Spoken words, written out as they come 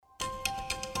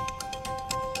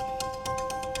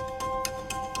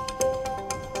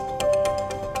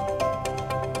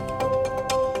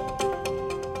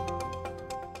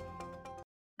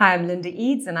Hi, I'm Linda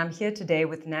Eedes, and I'm here today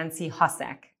with Nancy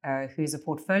Hossack, who's a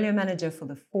portfolio manager for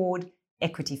the Ford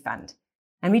Equity Fund.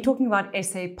 And we're talking about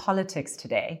SA politics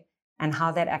today and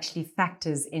how that actually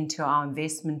factors into our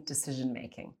investment decision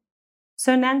making.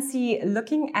 So, Nancy,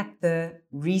 looking at the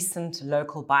recent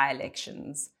local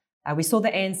by-elections, we saw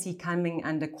the ANC coming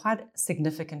under quite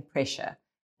significant pressure.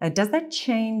 Does that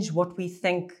change what we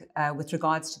think with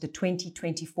regards to the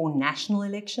 2024 national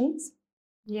elections?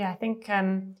 Yeah, I think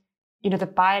the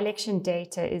by-election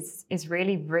data is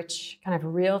really rich, kind of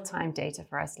real-time data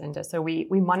for us, Linda. So we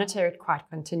monitor it quite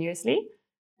continuously.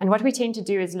 And what we tend to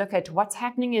do is look at what's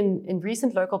happening in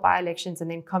recent local by-elections and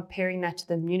then comparing that to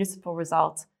the municipal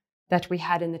results that we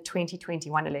had in the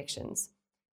 2021 elections.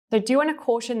 So I do want to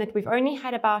caution that we've only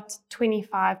had about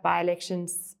 25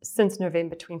 by-elections since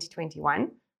November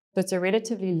 2021. So it's a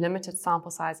relatively limited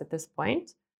sample size at this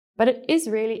point. But it is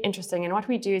really interesting. And what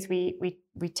we do is we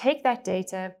take that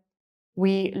data,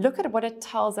 we look at what it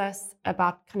tells us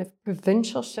about kind of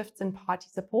provincial shifts in party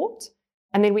support,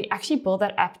 and then we actually build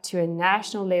that up to a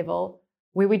national level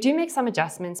where we do make some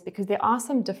adjustments because there are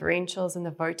some differentials in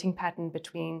the voting pattern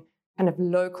between kind of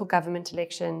local government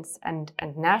elections and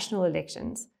national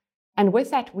elections. And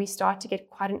with that, we start to get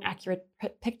quite an accurate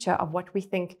picture of what we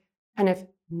think kind of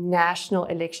national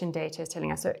election data is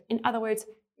telling us. So in other words,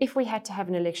 if we had to have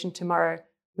an election tomorrow,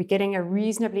 we're getting a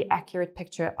reasonably accurate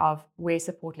picture of where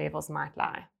support levels might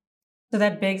lie. So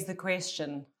that begs the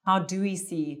question, how do we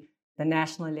see the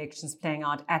national elections playing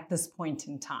out at this point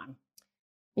in time?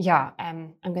 Yeah,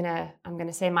 I'm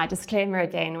gonna say my disclaimer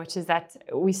again, which is that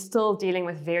we're still dealing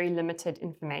with very limited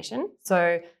information.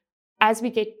 So as we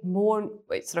get more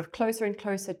sort of closer and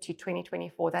closer to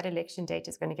 2024, that election data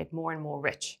is going to get more and more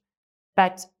rich.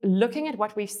 But looking at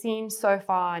what we've seen so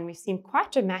far, and we've seen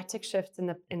quite dramatic shifts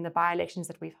in the by-elections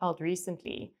that we've held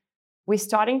recently, we're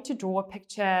starting to draw a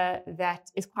picture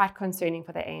that is quite concerning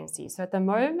for the ANC. So at the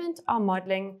moment, our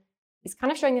modeling is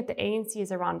kind of showing that the ANC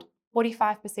is around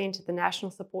 45% at the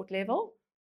national support level.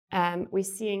 We're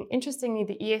seeing, interestingly,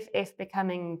 the EFF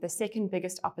becoming the second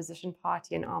biggest opposition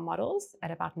party in our models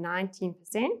at about 19%.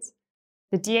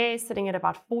 The DA is sitting at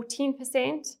about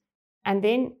 14%. And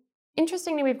then,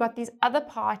 interestingly, we've got these other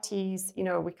parties, we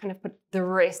kind of put the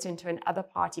rest into an other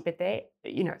party, but they,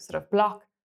 sort of block.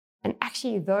 And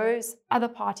actually, those other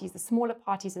parties, the smaller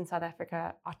parties in South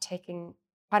Africa, are taking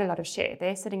quite a lot of share.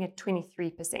 They're sitting at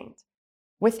 23%.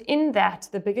 Within that,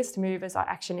 the biggest movers are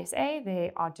Action SA.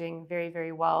 They are doing very,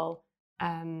 very well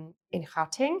in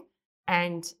Gauteng.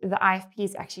 And the IFP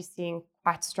is actually seeing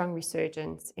quite strong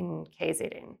resurgence in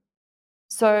KZN.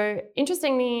 So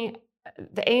interestingly,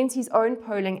 the ANC's own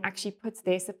polling actually puts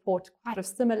their support quite a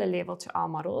similar level to our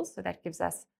models. So that gives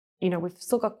us, we've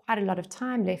still got quite a lot of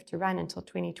time left to run until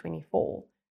 2024.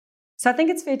 So I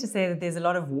think it's fair to say that there's a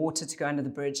lot of water to go under the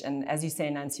bridge. And as you say,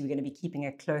 Nancy, we're going to be keeping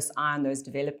a close eye on those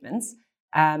developments.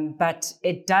 But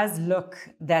it does look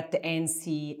that the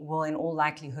ANC will, in all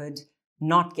likelihood,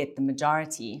 not get the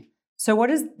majority. So what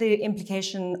is the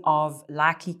implication of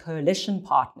likely coalition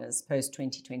partners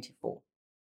post-2024?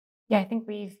 Yeah, I think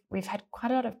we've had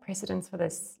quite a lot of precedence for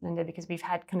this, Linda, because we've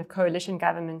had kind of coalition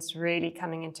governments really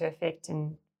coming into effect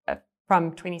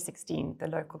from 2016, the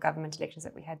local government elections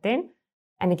that we had then,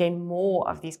 and again, more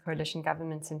of these coalition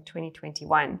governments in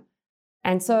 2021.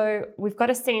 And so we've got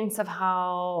a sense of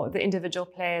how the individual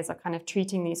players are kind of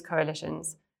treating these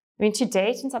coalitions. I mean, to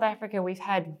date in South Africa, we've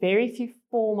had very few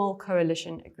formal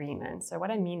coalition agreements. So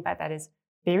what I mean by that is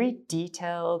very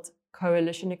detailed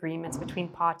coalition agreements between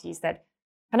parties that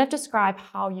kind of describe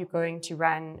how you're going to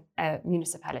run a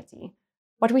municipality.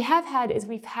 What we have had is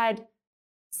we've had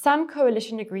some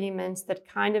coalition agreements that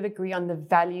kind of agree on the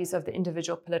values of the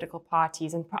individual political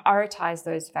parties and prioritize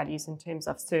those values in terms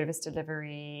of service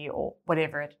delivery or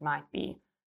whatever it might be.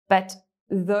 But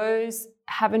those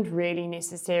haven't really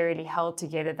necessarily held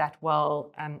together that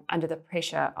well under the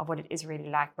pressure of what it is really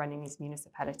like running these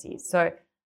municipalities. So,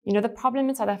 the problem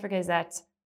in South Africa is that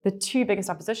the two biggest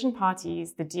opposition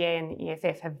parties, the DA and the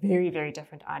EFF, have very, very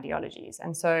different ideologies.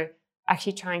 And so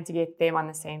actually trying to get them on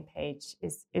the same page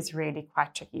is really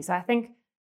quite tricky. So I think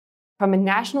from a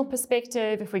national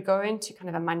perspective, if we go into kind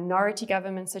of a minority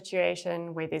government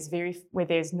situation where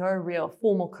there's no real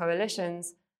formal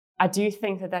coalitions, I do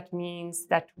think that means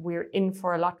that we're in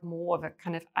for a lot more of a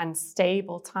kind of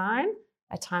unstable time,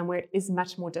 a time where it is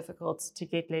much more difficult to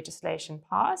get legislation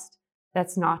passed.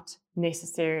 That's not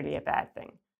necessarily a bad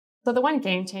thing. So the one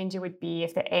game changer would be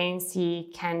if the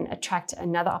ANC can attract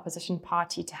another opposition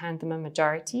party to hand them a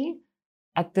majority.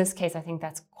 At this case, I think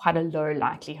that's quite a low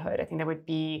likelihood. I think there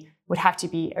would have to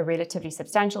be a relatively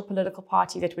substantial political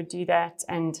party that would do that.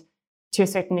 And to a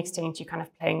certain extent, you're kind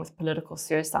of playing with political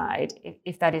suicide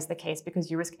if that is the case, because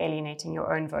you risk alienating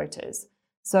your own voters.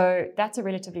 So that's a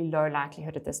relatively low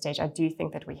likelihood at this stage. I do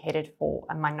think that we're headed for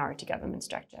a minority government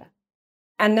structure.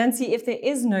 And Nancy, if there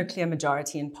is no clear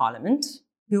majority in Parliament,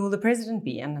 who will the president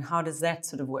be, and how does that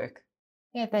sort of work?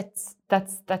 Yeah,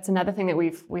 that's another thing that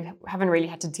we haven't really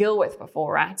had to deal with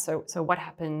before, right? So what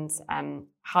happens?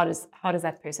 How does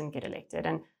that person get elected?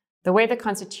 And the way the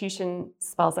Constitution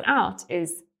spells it out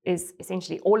is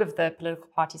essentially all of the political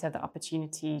parties have the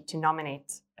opportunity to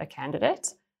nominate a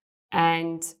candidate,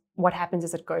 and what happens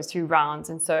is it goes through rounds,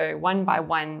 and so one by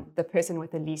one, the person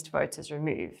with the least votes is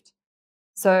removed.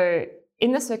 So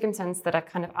in the circumstance that I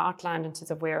kind of outlined in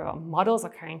terms of where our models are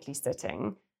currently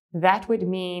sitting, that would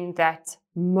mean that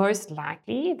most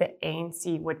likely the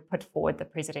ANC would put forward the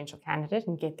presidential candidate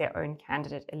and get their own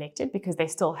candidate elected because they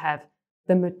still have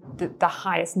the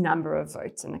highest number of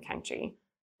votes in the country.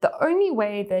 The only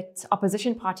way that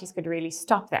opposition parties could really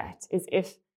stop that is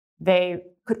if they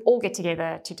could all get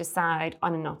together to decide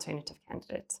on an alternative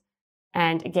candidate.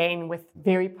 And again, with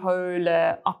very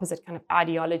polar, opposite kind of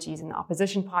ideologies in the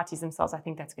opposition parties themselves, I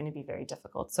think that's going to be very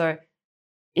difficult. So,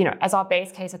 as our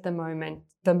base case at the moment,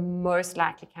 the most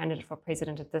likely candidate for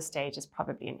president at this stage is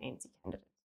probably an ANC candidate.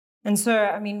 And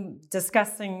so,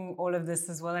 discussing all of this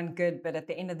is well and good, but at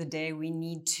the end of the day, we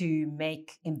need to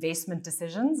make investment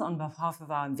decisions on behalf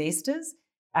of our investors.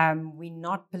 We're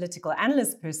not political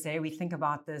analysts per se. We think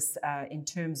about this in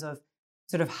terms of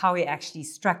sort of how we actually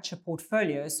structure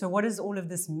portfolios. So what does all of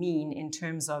this mean in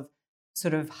terms of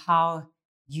sort of how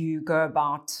you go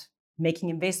about making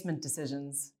investment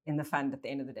decisions in the fund at the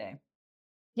end of the day?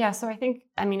 Yeah, so I think,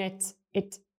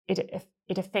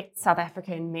 it affects South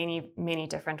Africa in many, many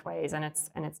different ways, and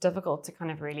it's difficult to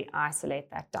kind of really isolate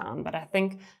that down. But I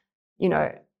think,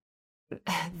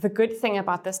 the good thing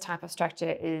about this type of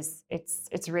structure is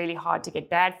it's really hard to get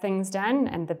bad things done,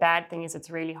 and the bad thing is it's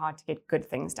really hard to get good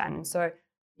things done. And so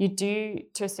you do,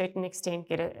 to a certain extent,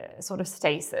 get a sort of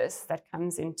stasis that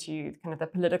comes into kind of the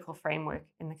political framework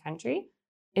in the country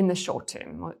in the short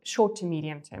term, or short to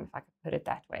medium term, if I could put it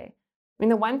that way.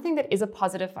 The one thing that is a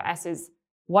positive for us is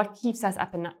what keeps us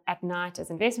up at night as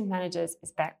investment managers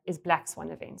is black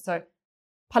swan events. So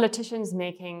politicians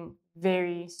making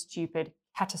very stupid,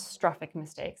 catastrophic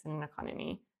mistakes in an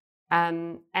economy.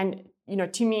 And,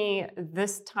 to me,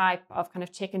 this type of kind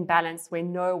of check and balance where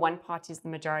no one party is the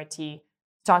majority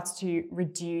starts to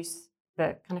reduce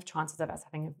the kind of chances of us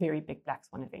having a very big black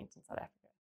swan event in South Africa.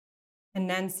 And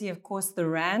Nancy, of course, the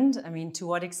Rand, to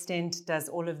what extent does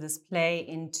all of this play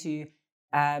into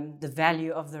the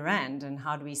value of the Rand, and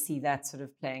how do we see that sort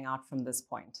of playing out from this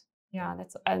point? Yeah,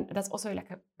 that's also like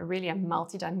a really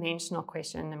multi-dimensional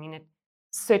question. It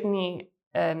certainly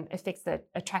affects the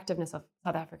attractiveness of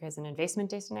South Africa as an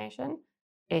investment destination.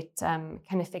 It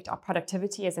can affect our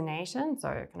productivity as a nation, so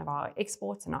kind of our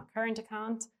exports and our current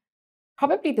account.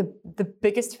 Probably the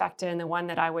biggest factor, and the one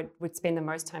that I would spend the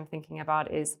most time thinking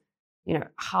about, is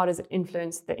how does it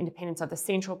influence the independence of the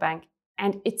central bank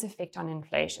and its effect on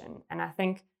inflation. And I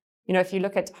think, if you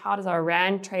look at how does our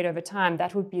Rand trade over time,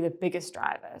 that would be the biggest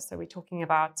driver. So we're talking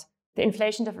about the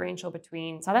inflation differential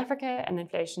between South Africa and the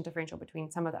inflation differential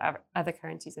between some of the other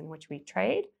currencies in which we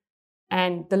trade.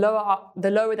 And the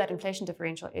lower that inflation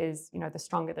differential is, the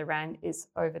stronger the Rand is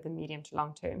over the medium to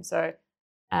long term. So,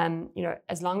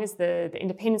 as long as the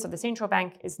independence of the central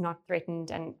bank is not threatened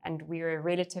and we're a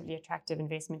relatively attractive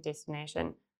investment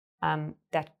destination,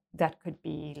 that could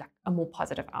be like a more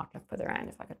positive outlook for the Rand,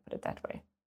 if I could put it that way.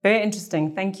 Very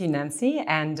interesting. Thank you, Nancy.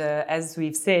 And as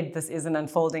we've said, this is an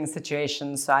unfolding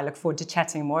situation, so I look forward to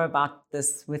chatting more about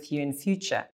this with you in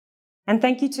future. And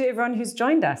thank you to everyone who's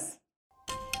joined us.